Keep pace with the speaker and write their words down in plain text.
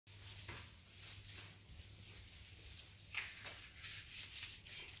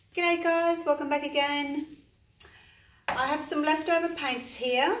G'day guys, welcome back again. I have some leftover paints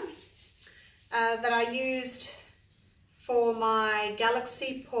here that I used for my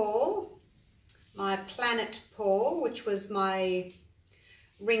galaxy pour, my planet pour, which was my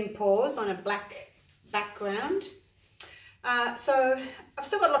ring pours on a black background. So I've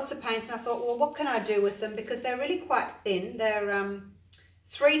still got lots of paints and I thought, well, what can I do with them? Because they're really quite thin. They're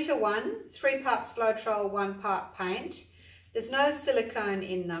 3 to 1, 3 parts floetrol, 1 part paint. There's no silicone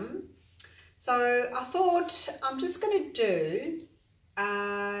in them. So I thought I'm just going to do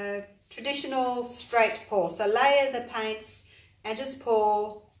a traditional straight pour. So layer the paints and just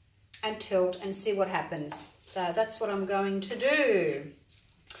pour and tilt and see what happens. So that's what I'm going to do.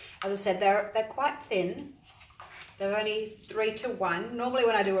 As I said, they're quite thin. They're only 3 to 1. Normally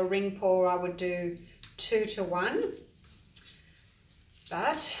when I do a ring pour, I would do 2 to 1.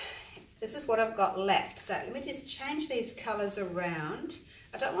 But this is what I've got left. So let me just change these colours around.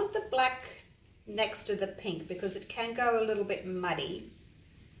 I don't want the black next to the pink because it can go a little bit muddy.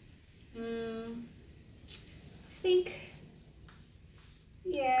 I think,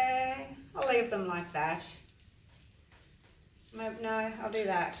 yeah, I'll leave them like that. No, I'll do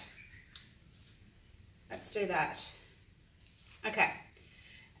that. Let's do that. Okay.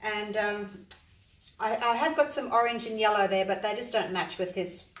 And I have got some orange and yellow there, but they just don't match with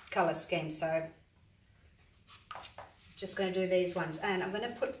this colour scheme, so I'm just going to do these ones, and I'm going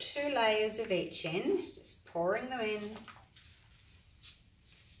to put 2 layers of each in, just pouring them in.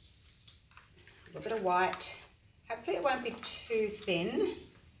 A little bit of white. Hopefully it won't be too thin.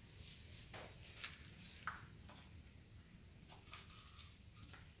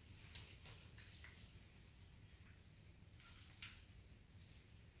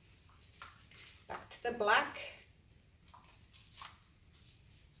 Back to the black.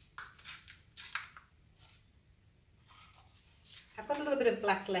 I've got a little bit of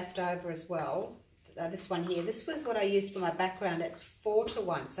black left over as well. This one here, this was what I used for my background. It's 4 to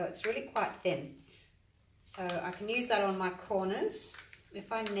 1, so it's really quite thin. So I can use that on my corners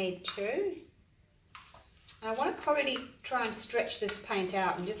if I need to. And I want to probably try and stretch this paint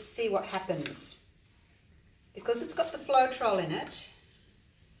out and just see what happens. Because it's got the floetrol in it,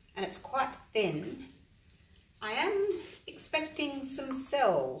 and it's quite thin, I am expecting some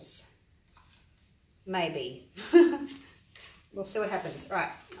cells, maybe. We'll see what happens. Right,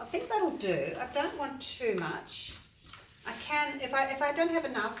 I think that'll do. I don't want too much. I can, if I don't have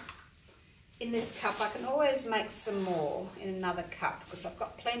enough in this cup, I can always make some more in another cup because I've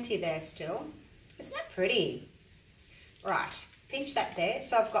got plenty there still. Isn't that pretty? Right, pinch that there.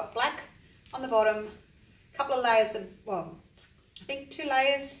 So I've got black on the bottom, a couple of layers of, well, I think 2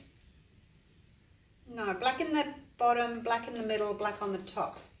 layers. No, black in the bottom, black in the middle, black on the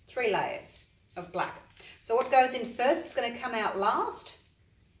top. 3 layers of black. So what goes in first is going to come out last,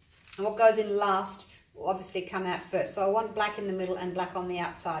 and what goes in last will obviously come out first. So I want black in the middle and black on the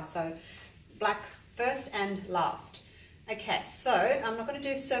outside. So black first and last. Okay, so I'm not going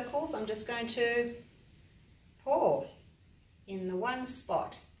to do circles. I'm just going to pour in the one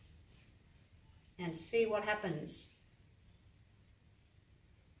spot and see what happens.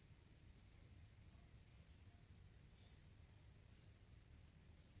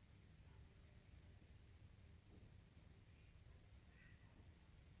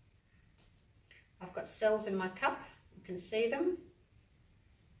 I've got cells in my cup, you can see them.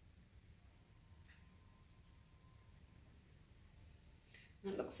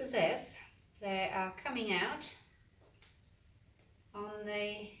 And it looks as if they are coming out on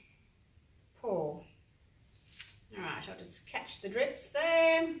the pour. Alright, I'll just catch the drips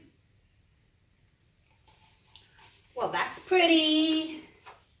there. Well, that's pretty.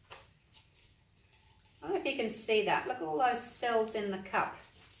 I don't know if you can see that. Look at all those cells in the cup.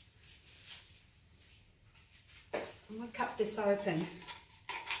 I'm going to cut this open.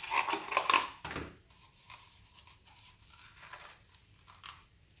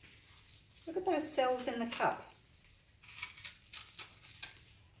 Look at those cells in the cup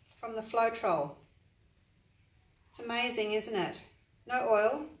from the floetrol. It's amazing, isn't it? No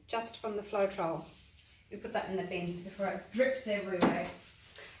oil, just from the floetrol. We put that in the bin before it drips everywhere.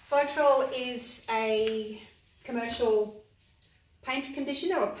 Floetrol is a commercial paint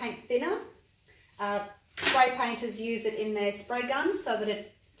conditioner or paint thinner. Spray painters use it in their spray guns so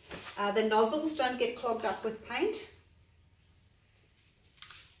that the nozzles don't get clogged up with paint.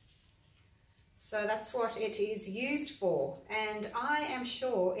 So that's what it is used for, and I am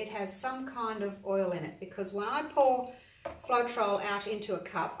sure it has some kind of oil in it because when I pour floetrol out into a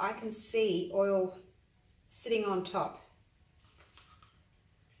cup, I can see oil sitting on top.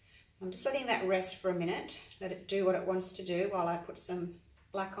 I'm just letting that rest for a minute, let it do what it wants to do while I put some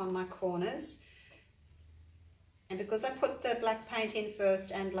black on my corners. And because I put the black paint in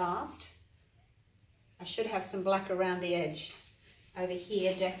first and last, I should have some black around the edge. Over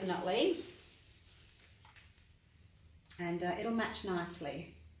here, definitely. And it'll match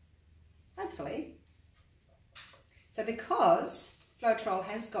nicely, hopefully. So because floetrol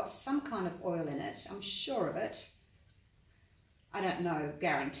has got some kind of oil in it, I'm sure of it. I don't know,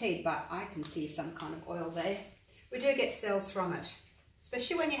 guaranteed, but I can see some kind of oil there. We do get cells from it,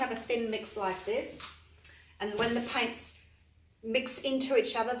 especially when you have a thin mix like this. And when the paints mix into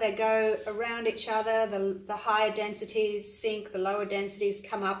each other, they go around each other, the higher densities sink, the lower densities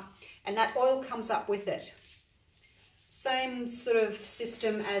come up, and that oil comes up with it. Same sort of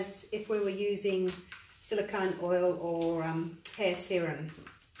system as if we were using silicone oil or hair serum.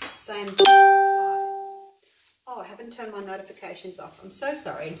 Same applies. Oh, I haven't turned my notifications off. I'm so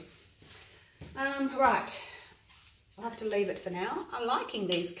sorry. Right, I'll have to leave it for now. I'm liking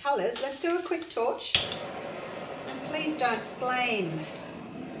these colours. Let's do a quick torch. And please don't flame.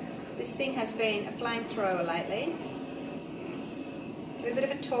 This thing has been a flamethrower lately. With a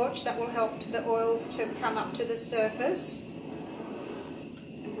bit of a torch, that will help the oils to come up to the surface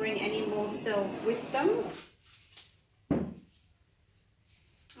and bring any more cells with them.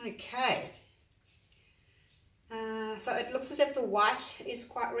 Okay. So it looks as if the white is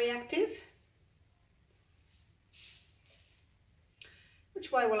quite reactive.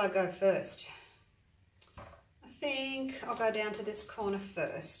 Which way will I go first? I think I'll go down to this corner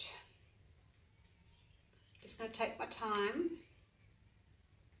first. Just going to take my time.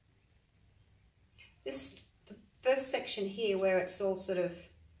 The first section here where it's all sort of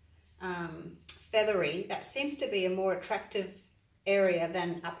feathery, that seems to be a more attractive area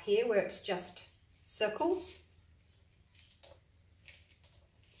than up here where it's just circles.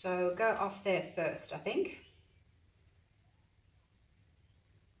 So go off there first, I think.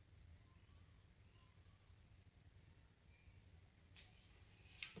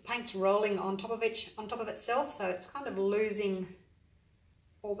 The paint's rolling on top of itself, so it's kind of losing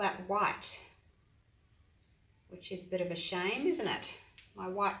all that white, which is a bit of a shame, isn't it? My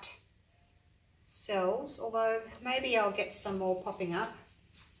white cells, although maybe I'll get some more popping up.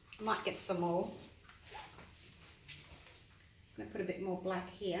 I might get some more. Just going to put a bit more black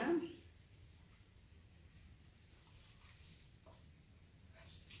here.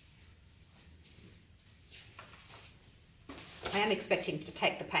 I am expecting to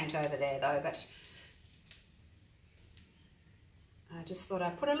take the paint over there though, but I just thought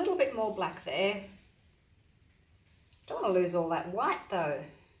I'd put a little bit more black there. Don't want to lose all that white though.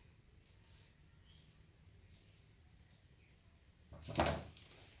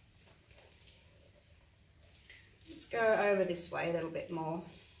 Let's go over this way a little bit more.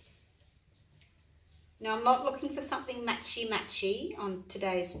 Now I'm not looking for something matchy on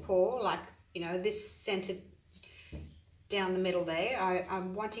today's pour, like, you know, this centered down the middle there.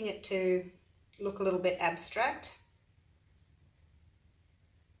 I'm wanting it to look a little bit abstract.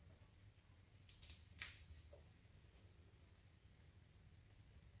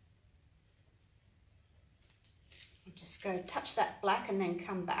 I'll just go touch that black and then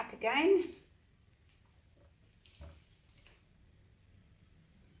come back again.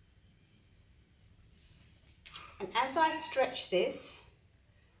 And as I stretch this,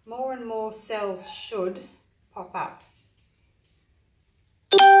 more and more cells should pop up.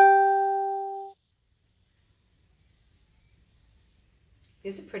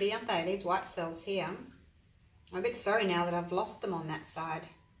 These are pretty, aren't they? These white cells here. I'm a bit sorry now that I've lost them on that side.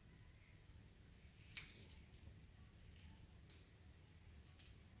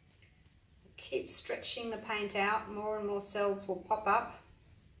 Keep stretching the paint out, more and more cells will pop up.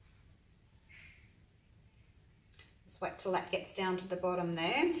 Let's wait till that gets down to the bottom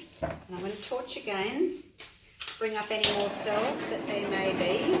there. And I'm going to torch again, bring up any more cells that there may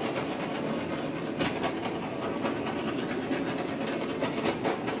be.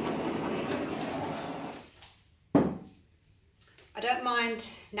 I don't mind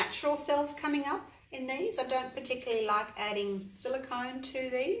natural cells coming up in these. I don't particularly like adding silicone to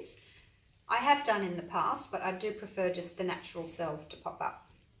these. I have done in the past, but I do prefer just the natural cells to pop up.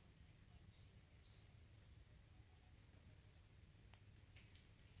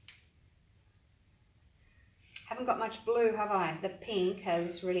 Haven't got much blue, have I? The pink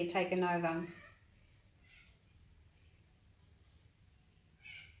has really taken over.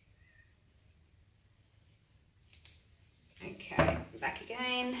 Okay, back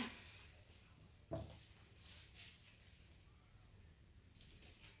again.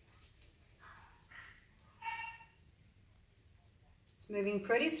 It's moving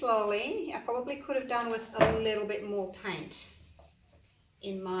pretty slowly. I probably could have done with a little bit more paint.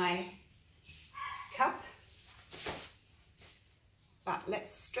 in my cup. But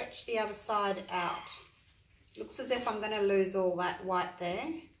let's stretch the other side out. Looks as if I'm going to lose all that white there.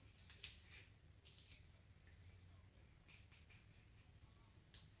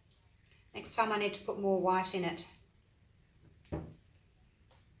 Next time I need to put more white in it.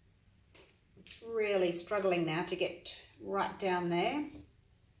 It's really struggling now to get right down there.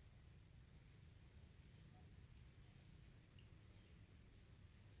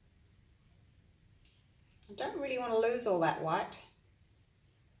 I don't really want to lose all that white.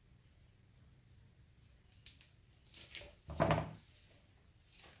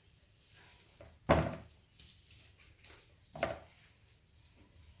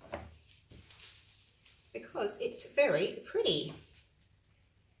 Because it's very pretty.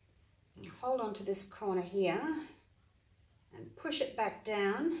 Hold on to this corner here and push it back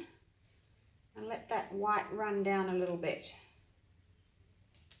down and let that white run down a little bit.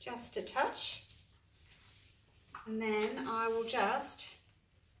 Just a touch. And then I will just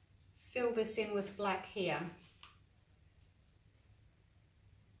fill this in with black here.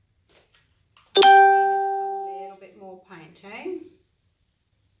 I needed a little bit more paint, eh?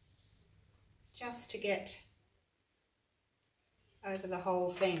 Just to get over the whole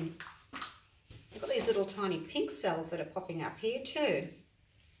thing. I've got these little tiny pink cells that are popping up here too.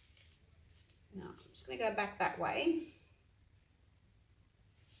 Now I'm just going to go back that way.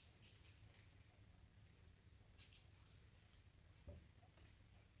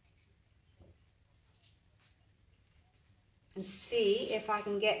 And see if I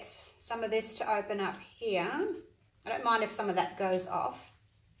can get some of this to open up here. I don't mind if some of that goes off.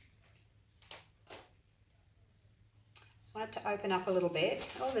 Just want it to open up a little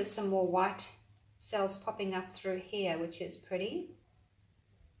bit. Oh, there's some more white cells popping up through here, which is pretty.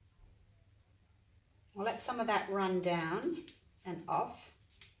 I'll let some of that run down and off.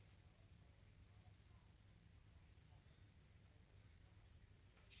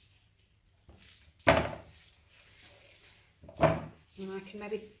 And I can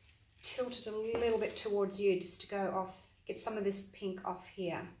maybe tilt it a little bit towards you just to go off, get some of this pink off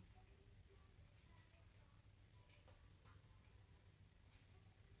here.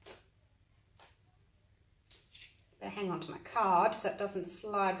 Better hang on to my card so it doesn't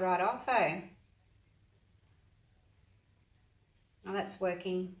slide right off, eh? Now that's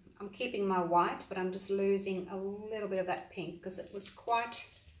working. I'm keeping my white, but I'm just losing a little bit of that pink because it was quite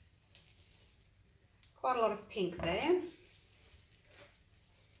a lot of pink there.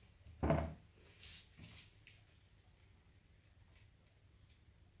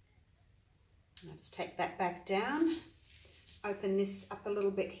 Let's take that back down. Open this up a little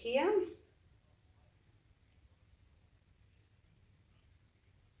bit here.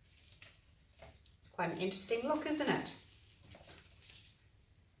 Quite an interesting look, isn't it?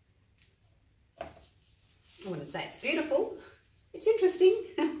 I wouldn't say it's beautiful. It's interesting.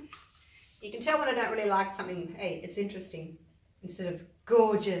 You can tell when I don't really like something, hey, it's interesting, instead of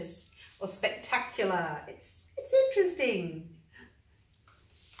gorgeous or spectacular. It's interesting.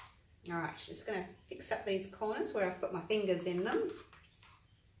 All right, just going to fix up these corners where I've put my fingers in them.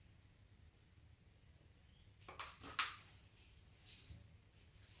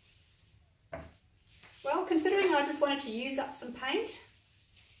 Well, considering I just wanted to use up some paint,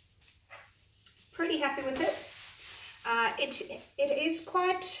 pretty happy with it. It is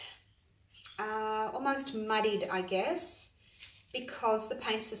quite almost muddied, I guess, because the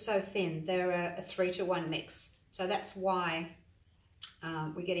paints are so thin. They're a 3-to-1 mix. So that's why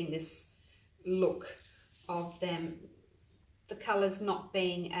we're getting this look of them, the colours not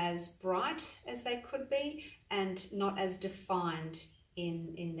being as bright as they could be and not as defined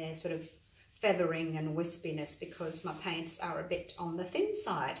in their sort of feathering and wispiness, because my paints are a bit on the thin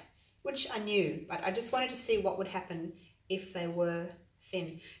side, which I knew, but I just wanted to see what would happen if they were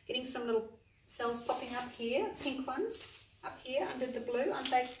thin. Getting some little cells popping up here, pink ones up here under the blue. Aren't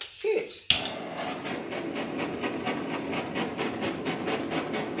they cute?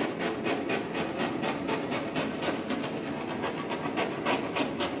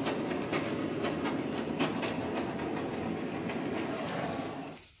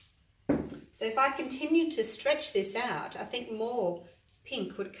 So if I continue to stretch this out, I think more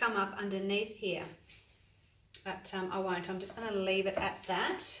pink would come up underneath here. But I won't. I'm just going to leave it at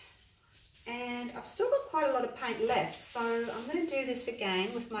that. And I've still got quite a lot of paint left. So I'm going to do this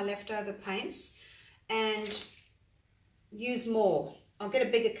again with my leftover paints and use more. I'll get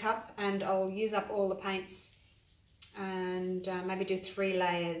a bigger cup and I'll use up all the paints and maybe do 3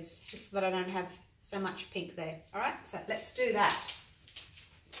 layers just so that I don't have so much pink there. All right, so let's do that.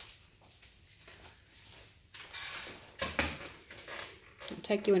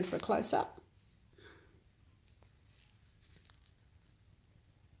 take you in for a close-up.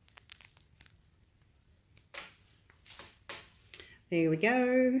 There we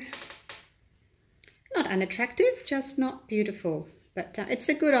go. Not unattractive, just not beautiful. But it's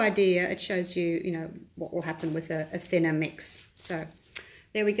a good idea. It shows you, you know, what will happen with a thinner mix. So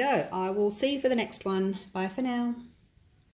there we go. I will see you for the next one. Bye for now.